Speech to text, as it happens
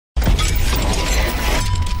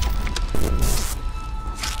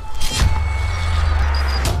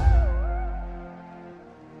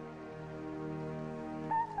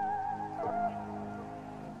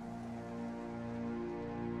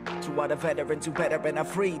lot of veterans who better in our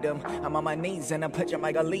freedom. I'm on my knees and I'm pledging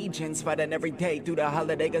my allegiance, fighting every day through the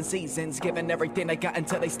holiday seasons, giving everything I got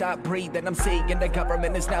until they stop breathing. I'm seeing the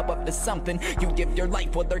government is now up to something. You give your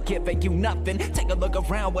life while they're giving you nothing. Take a look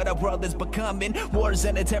around what our world is becoming. Wars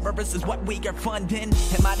and the terrorists is what we are funding.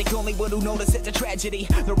 Am I the only one who notice it's a tragedy?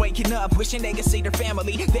 They're waking up, wishing they could see their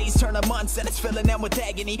family. Days turn to months and it's filling them with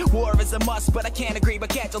agony. War is a must, but I can't agree with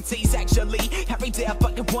casualties. Actually, every day I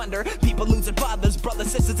fucking wonder. People losing fathers,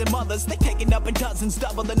 brothers, sisters, and mothers. They taking up in dozens,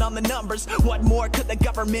 doubling on the numbers. What more could the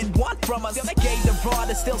government want from us? They gave the raw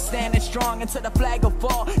to still standing strong until the flag will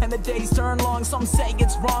fall and the days turn long. Some say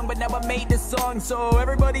it's wrong, but now I made this song so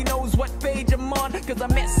everybody knows what page I'm on. Cause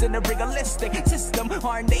I'm missing a realistic system.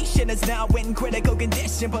 Our nation is now in critical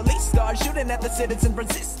condition. Police start shooting at the citizen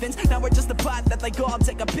resistance. Now we're just a plot that they all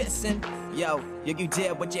take a piss in. Yo, you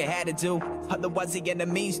did what you had to do. Otherwise the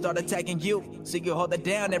enemy start attacking you. So you hold it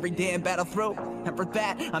down every day and battle through. And for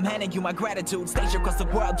that, I'm handing you my gratitude. Station across the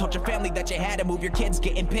world told your family that you had to move. Your kid's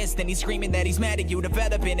getting pissed and he's screaming that he's mad at you.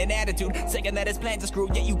 Developing an attitude, saying that his plans are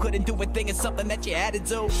screwed. Yet you couldn't do a thing, it's something that you had to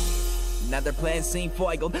do. Now their plans seem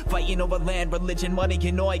foiled, fighting over land, religion, money,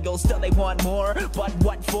 and oil. Still they want more, but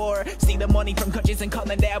what for? See the money from countries and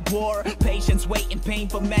calling that war. Patience, waiting, pain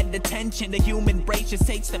for mad attention. The human race just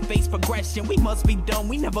hates to face progression. We must be dumb,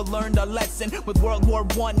 we never learned our lesson. With World War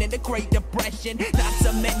I and the Great Depression. Not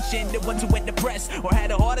to mention the ones who went depressed or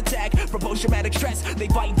had a heart attack from post-traumatic stress. They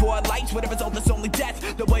fight for our lives, whatever result is only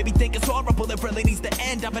death. The way we think is horrible, it really needs to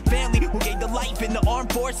end. I've had family who gave their life in the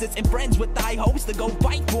armed forces, and friends with high hopes to go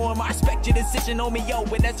fight for them. I respect your decision on me, yo,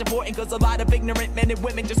 and that's important, cause a lot of ignorant men and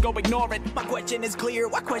women just go ignore it. My question is clear,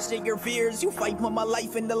 why question your fears? You fight for my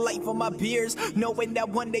life and the life of my peers, knowing that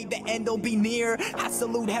one day the end will be near. I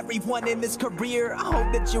salute everyone in this career, I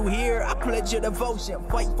hope that you hear. I pledge your devotion,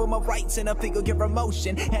 fight for my rights and I feel your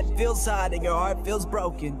emotion. Head feels hot and your heart feels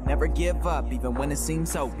broken. Never give up even when it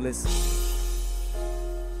seems hopeless.